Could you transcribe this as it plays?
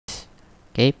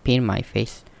Okay, pin my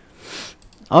face.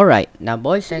 All right, now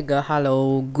boys and girls,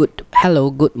 hello,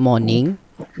 good morning.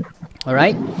 All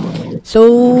right,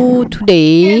 so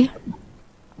today,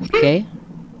 okay,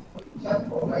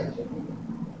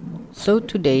 so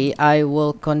today I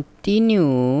will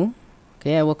continue.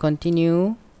 Okay, I will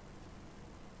continue.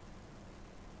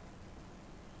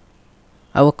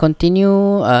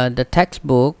 The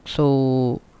textbook.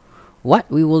 So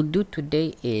what we will do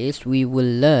today is we will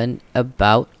learn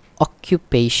about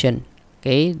occupation.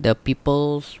 Okay, the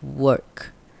people's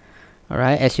work. All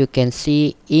right, as you can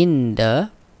see in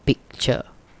the picture.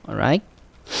 All right.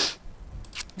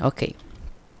 Okay.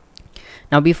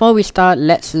 Now before we start,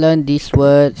 let's learn these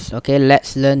words. Okay,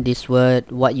 let's learn this word.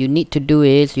 What you need to do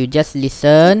is you just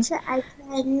listen. Teacher, I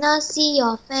cannot see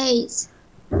your face.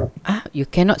 Ah, you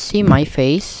cannot see my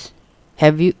face.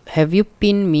 Have you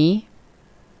pinned me?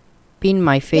 Pin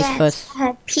my face Yes, first. I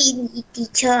have pinned it,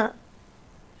 teacher.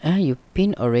 Ah, you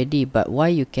pin already, but why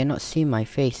you cannot see my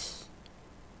face?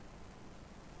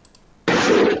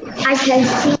 I can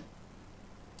see.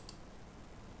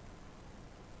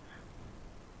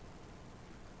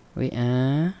 Wait,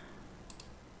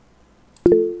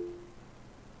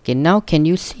 okay, now can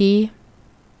you see?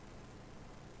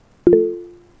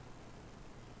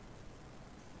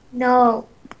 No.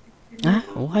 Ah,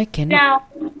 why cannot?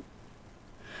 No.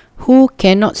 Who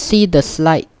cannot see the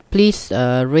slide? Please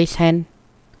raise hand.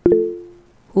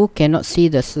 Who cannot see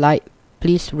the slide?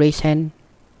 Please raise hand.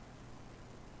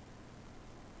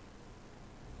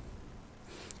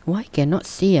 Why cannot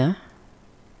see?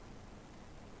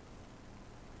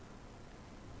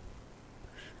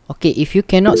 Okay, if you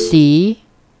cannot see,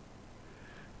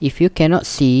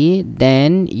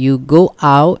 then you go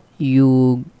out,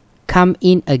 you come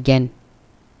in again.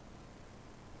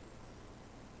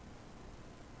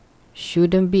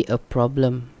 Shouldn't be a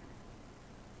problem.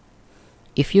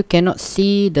 If you cannot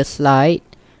see the slide,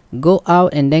 go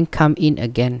out and then come in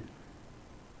again.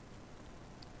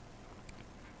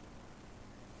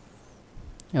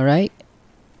 Alright?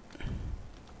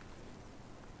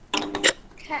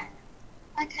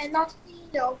 I cannot see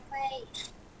your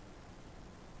face.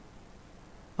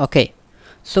 Okay.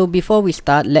 So before we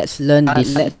start, let's learn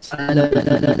this.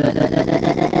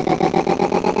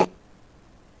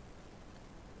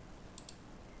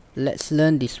 Let's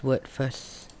learn this word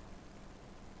first.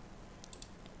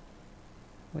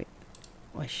 Wait,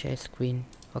 why share screen?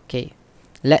 Okay,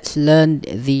 let's learn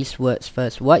these words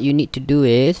first. What you need to do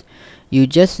is you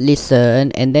just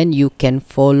listen and then you can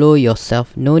follow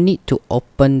yourself. No need to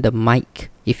open the mic.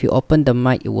 If you open the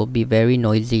mic, it will be very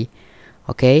noisy.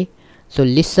 Okay, so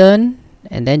listen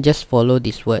and then just follow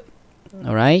this word.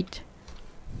 Alright.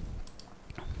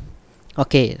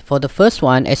 Okay, for the first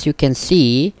one, as you can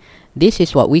see, this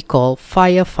is what we call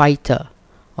firefighter.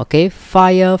 Okay,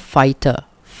 firefighter.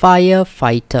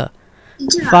 Firefighter.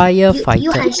 Firefighter.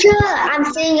 You are sure I'm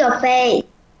seeing your face.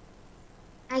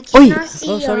 I Oi! cannot see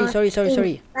Oh, sorry.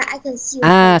 but I can see your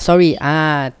face. Sorry.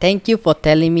 Thank you for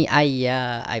telling me.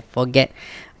 I forget.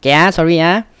 Okay, sorry.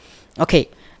 Okay,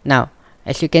 now,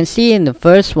 as you can see in the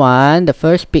first one, the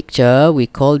first picture, we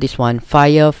call this one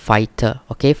firefighter.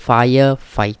 Okay,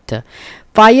 firefighter.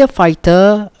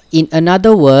 Firefighter, in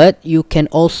another word, you can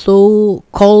also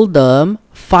call them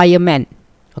fireman.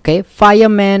 Okay,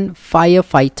 fireman,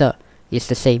 firefighter is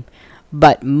the same.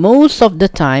 But most of the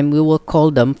time, we will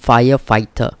call them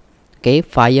firefighter. Okay,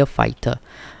 firefighter.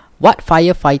 What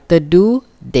firefighter do?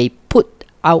 They put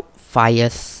out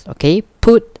fires. Okay,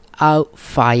 put out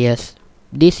fires.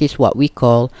 This is what we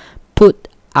call put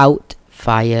out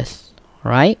fires.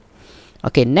 Right?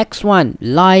 Okay, next one,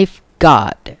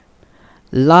 lifeguard.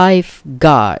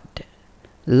 Lifeguard.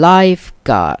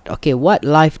 Lifeguard. Okay, what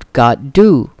lifeguard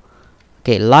do?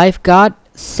 Okay, lifeguard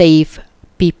save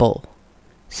people.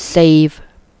 Save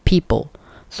people.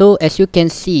 So as you can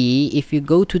see, if you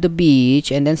go to the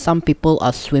beach and then some people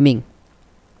are swimming,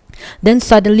 then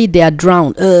suddenly they are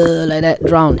drowned, like that,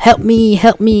 drowned. Help me,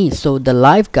 help me. So the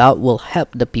lifeguard will help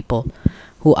the people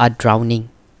who are drowning.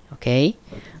 Okay.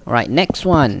 All right. Next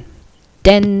one,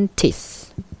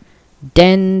 dentist.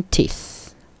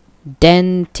 Dentist.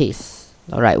 Dentist.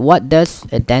 All right. What does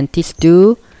a dentist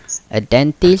do? A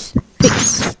dentist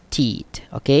fix teeth.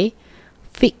 Okay.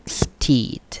 Fix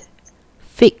teeth.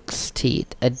 Fix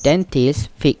teeth. A dentist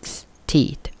fix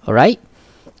teeth. All right.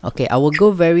 Okay, I will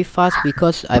go very fast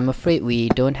because I'm afraid we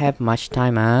don't have much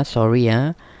time. Sorry.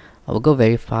 I will go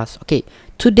very fast. Okay,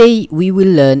 today we will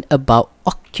learn about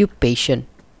occupation.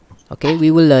 Okay, we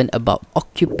will learn about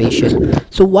occupation.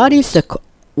 So what is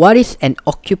an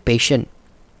occupation?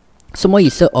 So what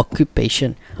is an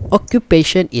occupation?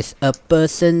 Occupation is a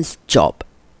person's job.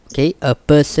 Okay, a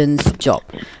person's job.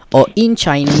 Or in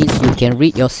Chinese, you can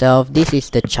read yourself. This is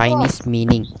the Chinese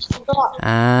meaning.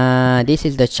 This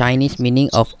is the Chinese meaning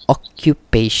of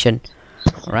occupation.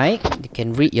 Alright, you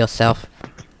can read yourself.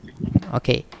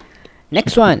 Okay,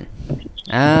 next one.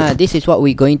 This is what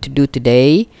we're going to do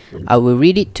today. I will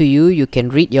read it to you. You can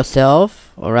read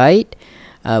yourself. Alright,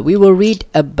 we will read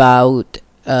about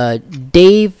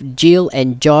Dave, Jill,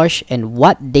 and Josh and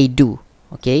what they do.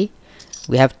 Okay,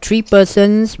 we have three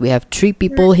persons. We have three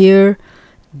people here: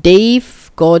 Dave,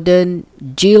 Gordon,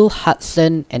 Jill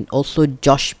Hudson, and also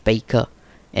Josh Baker.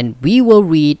 And we will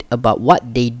read about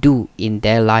what they do in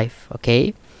their life.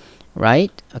 Okay,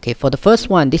 right? Okay, for the first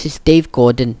one, this is Dave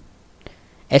Gordon.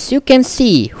 As you can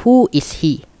see, who is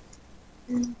he?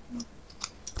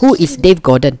 Who is Dave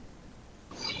Gordon?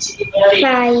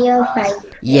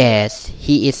 Firefighter. Yes,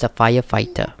 he is a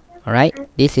firefighter. Alright,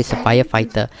 this is a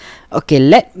firefighter. Okay,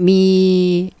 let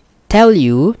me tell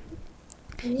you.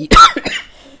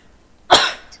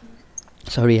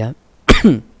 Sorry,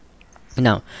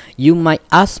 Now, you might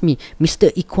ask me, Mr.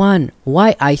 Ikwan,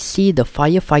 why I see the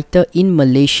firefighter in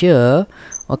Malaysia,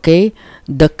 okay,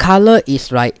 the color is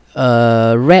like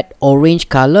red orange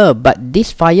color, but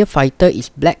this firefighter is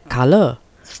black color.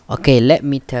 Okay, let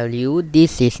me tell you,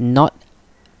 this is not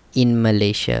in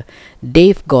Malaysia.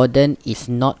 Dave Gordon is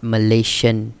not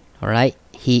Malaysian, alright?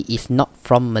 He is not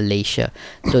from Malaysia.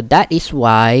 So that is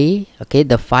why, okay,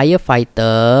 the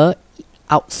firefighter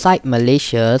outside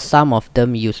Malaysia, some of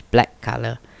them use black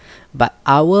color. But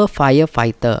our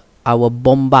firefighter, our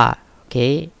bomba,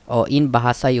 okay, or in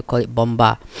Bahasa you call it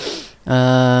bomba,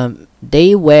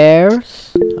 they wear,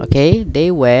 okay,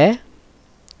 they wear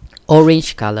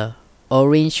orange color,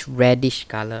 orange reddish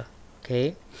color.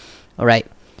 Okay, alright.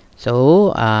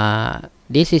 So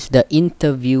this is the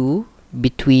interview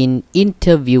between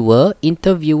interviewer.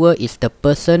 Interviewer is the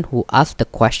person who asked the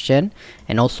question,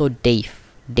 and also Dave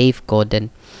Gordon.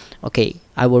 Okay,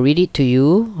 I will read it to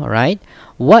you. Alright,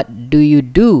 what do you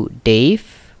do,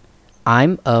 Dave?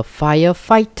 I'm a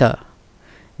firefighter.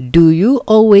 Do you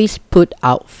always put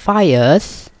out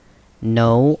fires?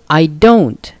 No, I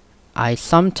don't. I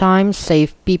sometimes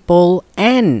save people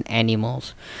and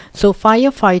animals. So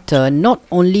firefighter, not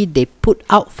only they put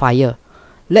out fire.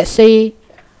 Let's say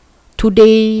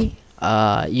today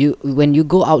when you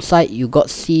go outside, you got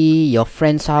see your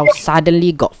friend's house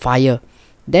suddenly got fire.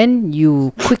 Then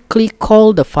you quickly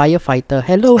call the firefighter.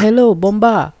 Hello,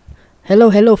 bomba.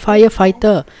 Hello,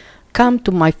 firefighter. Come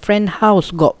to my friend's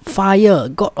house, got fire,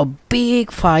 got a big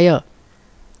fire.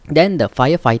 Then the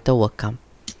firefighter will come.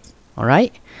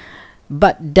 Alright?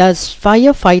 But does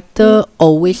firefighter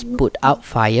always put out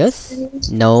fires?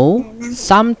 No.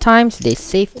 Sometimes they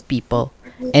save people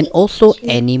and also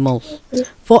animals.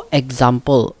 For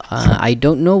example, I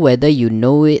don't know whether you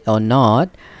know it or not.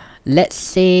 Let's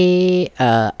say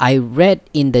I read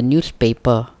in the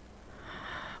newspaper,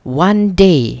 one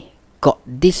day got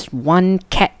this one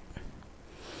cat.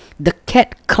 The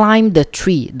cat climbed the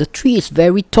tree. The tree is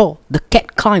very tall. The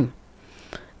cat climbed.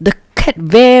 The cat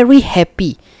very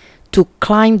happy to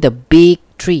climb the big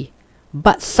tree.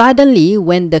 But suddenly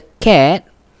when the cat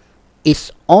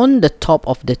is on the top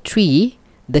of the tree,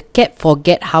 the cat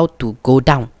forget how to go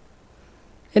down.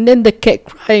 And then the cat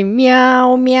cry,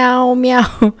 meow, meow,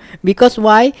 meow. Because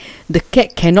why? The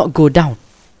cat cannot go down.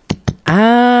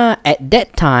 At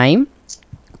that time,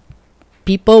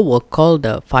 people will call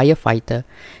the firefighter.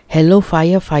 Hello,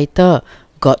 firefighter.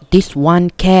 Got this one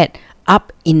cat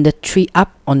up in the tree,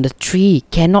 up on the tree,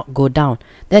 cannot go down.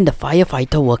 Then the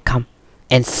firefighter will come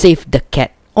and save the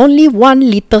cat. Only one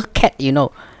little cat, you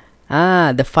know.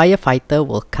 The firefighter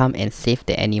will come and save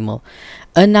the animal.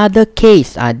 Another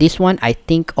case, this one I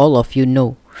think all of you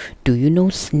know. Do you know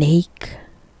snake?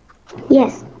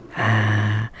 Yes.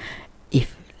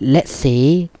 If let's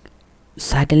say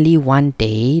suddenly one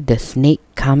day the snake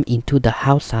come into the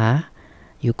house,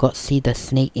 you got see the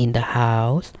snake in the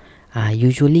house,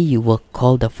 usually you will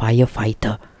call the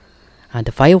firefighter.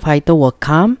 The firefighter will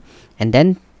come and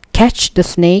then catch the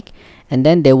snake, and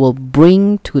then they will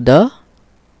bring to the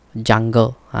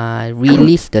jungle,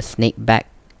 release the snake back.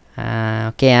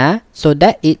 Okay, so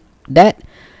that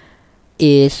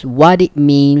is what it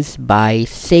means by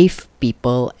save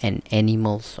people and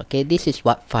animals. Okay, this is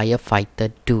what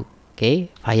firefighter do. Okay,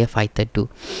 firefighter do.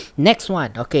 Next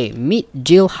one. Okay, meet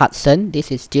Jill Hudson.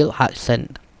 This is Jill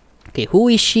Hudson. Okay, who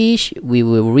is she? We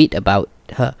will read about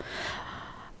her.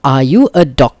 Are you a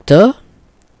doctor?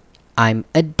 I'm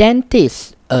a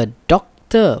dentist. A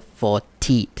doctor for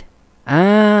teeth.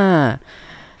 A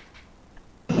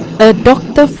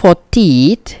doctor for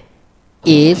teeth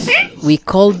is we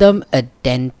call them a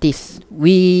dentist.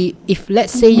 If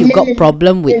let's say you got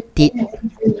problem with teeth,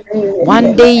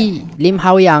 one day, Lim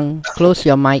Hao Yang, close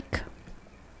your mic.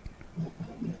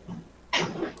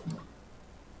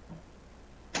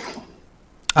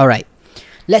 Alright,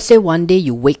 let's say one day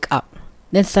you wake up,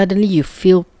 then suddenly you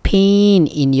feel pain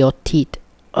in your teeth.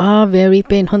 Very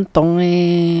pain, 很痛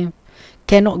欸.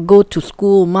 Cannot go to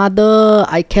school. Mother,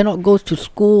 I cannot go to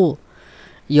school.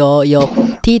 Your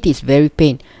teeth is very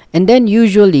pain. And then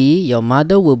usually your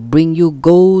mother will bring you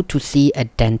go to see a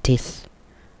dentist.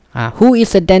 Who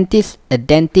is a dentist? A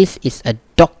dentist is a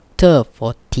doctor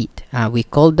for teeth. We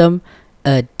call them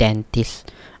a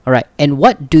dentist. Alright, and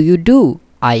what do?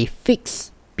 I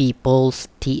fix people's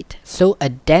teeth. So a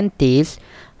dentist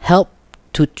help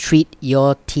to treat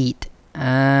your teeth.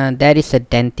 That is a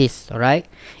dentist. Alright,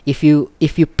 if you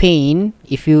pain,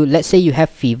 let's say you have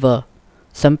fever,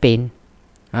 some pain,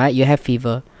 alright, you have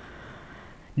fever,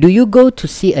 do you go to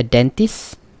see a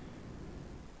dentist?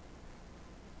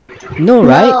 No,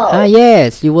 right?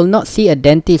 Yes, you will not see a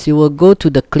dentist. You will go to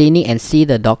the clinic and see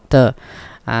the doctor.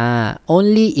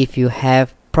 Only if you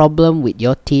have problem with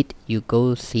your teeth, you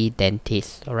go see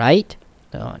dentist. Alright,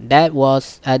 so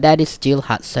that is Jill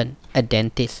Hudson, a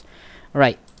dentist.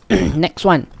 Alright. Next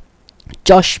one,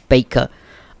 Josh Baker.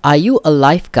 Are you a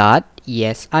lifeguard?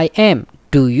 Yes, I am.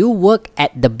 Do you work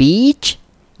at the beach?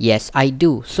 Yes, I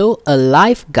do. So a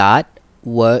lifeguard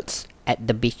works at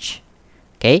the beach.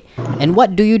 Okay, and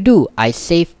what do? I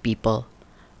save people.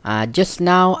 Just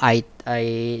now, I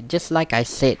just like I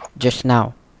said just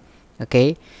now.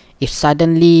 Okay, if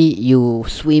suddenly you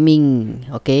swimming,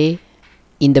 okay,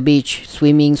 in the beach,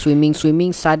 swimming,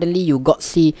 suddenly you got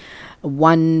see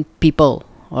one people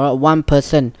or one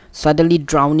person suddenly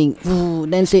drowning,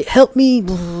 then say help me,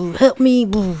 help me.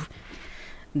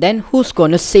 Then who's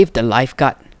gonna save the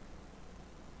lifeguard?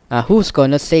 Who's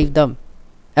gonna save them?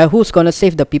 Who's gonna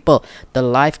save the people? The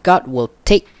lifeguard will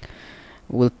take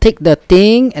the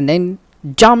thing and then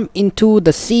jump into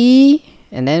the sea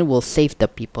and then will save the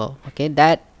people. Okay,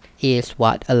 that is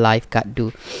what a lifeguard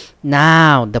do.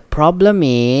 Now the problem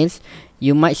is,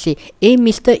 you might say, hey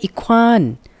Mr.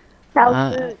 Ikwan,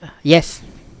 yes.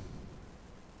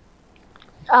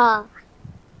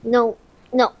 No.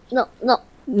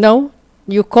 No?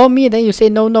 You call me then you say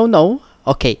no.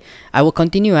 Okay, I will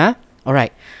continue.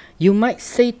 Alright. You might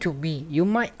say to me, you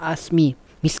might ask me,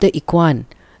 Mr. Ikwan,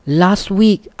 last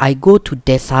week I go to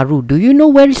Desaru. Do you know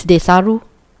where is Desaru?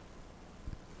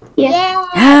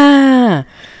 Yeah.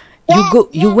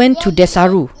 You went to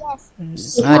Desaru.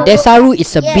 Yes. Desaru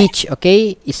is a beach,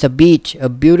 okay? It's a beach, a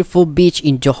beautiful beach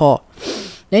in Johor.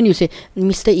 Then you say,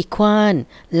 Mr. Ikwan,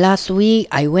 last week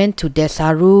I went to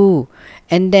Desaru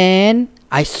and then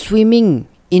I swimming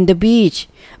in the beach,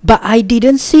 but I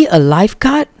didn't see a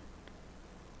lifeguard.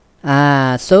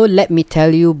 So let me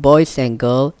tell you, boys and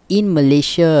girls, in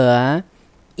Malaysia,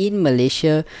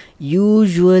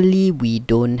 usually we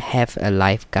don't have a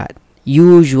lifeguard.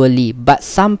 Usually, but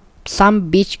some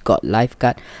beach got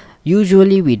lifeguard.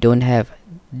 Usually we don't have.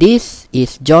 This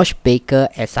is Josh Baker.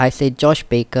 As I said, Josh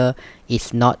Baker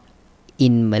is not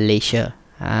in Malaysia.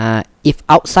 If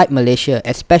outside Malaysia,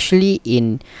 especially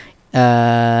in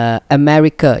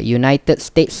America, United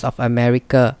States of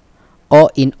America, or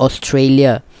in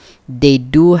Australia, they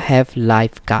do have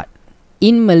lifeguard.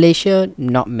 In Malaysia,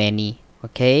 not many.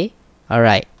 Okay,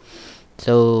 alright,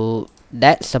 so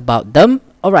that's about them.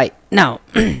 Alright, now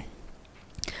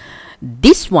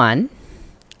this one,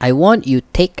 I want you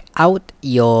take out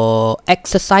your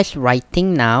exercise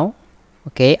writing now.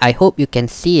 Okay, I hope you can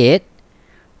see it.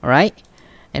 Alright,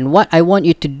 and what I want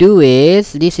you to do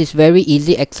is, this is very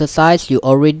easy exercise. You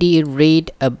already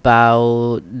read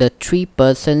about the 3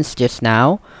 persons just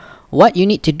now. What you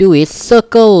need to do is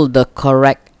circle the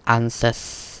correct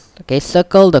answers. Okay,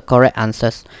 circle the correct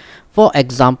answers. For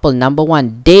example, number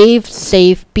 1, Dave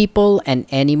saved people and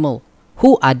animal.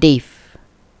 Who are Dave?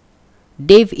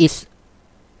 Dave is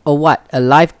a what? A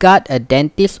lifeguard, a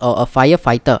dentist, or a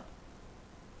firefighter?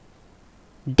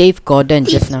 Dave Gordon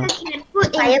just now.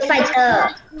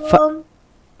 Firefighter.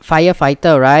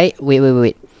 Firefighter, right?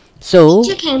 Wait. So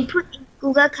Teacher can put in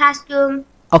Google Classroom.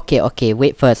 Okay,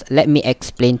 wait first. Let me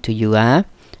explain to you.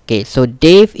 Okay, so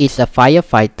Dave is a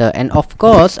firefighter, and of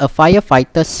course, a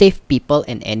firefighter saves people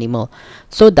and animal.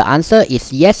 So the answer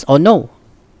is yes or no?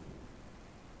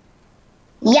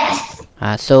 Yes.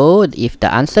 So if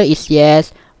the answer is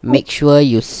yes, make sure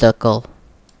you circle.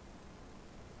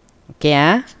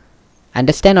 Okay,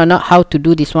 understand or not how to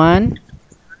do this one?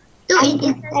 Do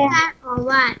exercise or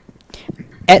what?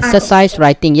 Exercise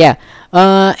writing, yeah.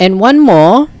 And one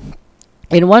more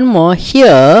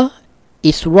here,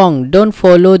 is wrong. Don't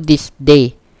follow this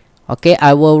day. Okay,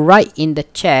 I will write in the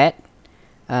chat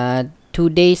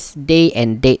today's day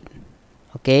and date.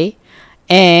 Okay,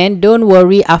 and don't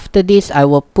worry, after this I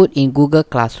will put in Google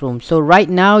Classroom. So right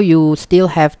now you still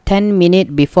have 10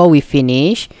 minutes before we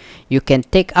finish. You can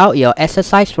take out your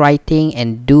exercise writing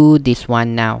and do this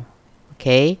one now.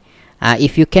 Okay,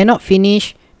 if you cannot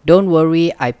finish, don't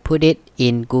worry, I put it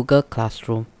in Google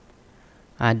Classroom.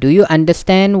 Do you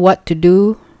understand what to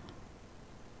do?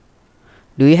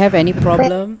 Do you have any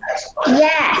problem?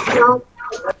 Yes.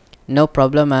 No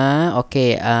problem.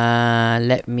 Okay,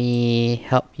 let me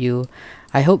help you.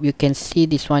 I hope you can see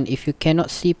this one. If you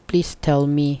cannot see, please tell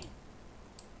me.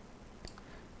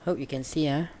 Hope you can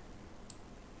see.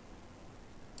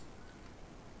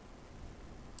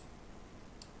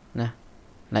 Nah,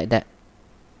 like that.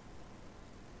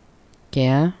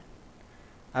 Okay.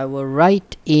 I will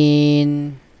write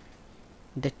in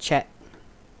the chat.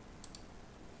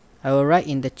 I will write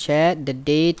in the chat. The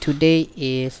day today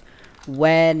is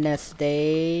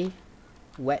Wednesday.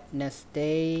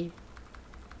 Wednesday.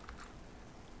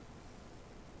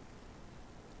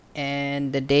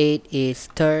 And the date is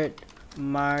 3rd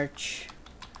March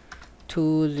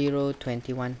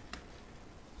 2021.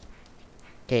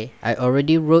 Okay, I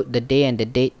already wrote the day and the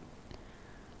date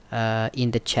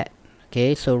in the chat.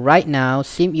 Okay, so right now,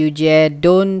 Sim Yujie,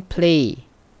 don't play.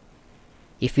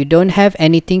 If you don't have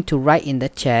anything to write in the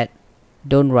chat,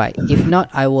 don't write. If not,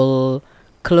 I will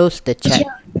close the chat.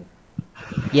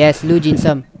 Yes, Lu Jin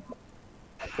Sum.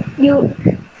 You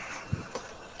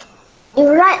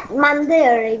write Monday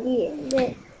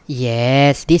already.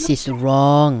 Yes, this is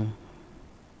wrong.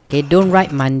 Okay, don't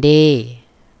write Monday.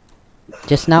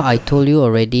 Just now I told you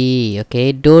already.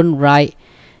 Okay, don't write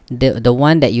the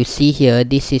one that you see here.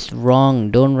 This is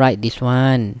wrong. Don't write this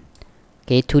one.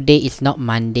 Okay, today is not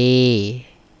Monday.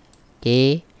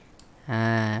 Okay,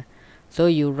 so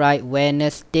you write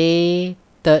Wednesday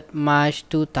 3rd March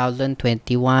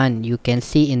 2021. You can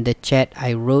see in the chat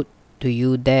I wrote to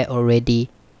you there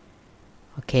already.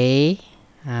 Okay,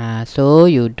 so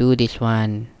you do this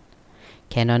one.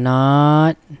 Can or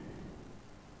not?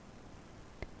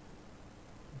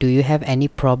 Do you have any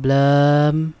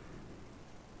problem?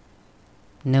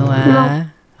 No.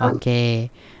 Okay.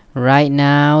 Right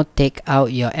now, take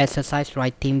out your exercise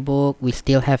writing book. We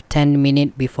still have 10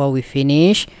 minutes before we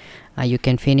finish. You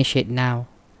can finish it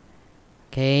now.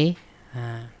 Okay.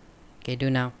 Okay, do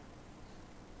now.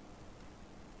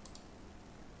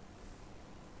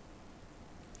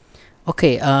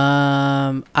 Okay.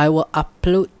 I will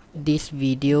upload this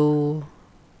video.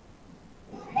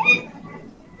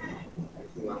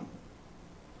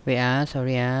 Wait,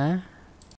 sorry.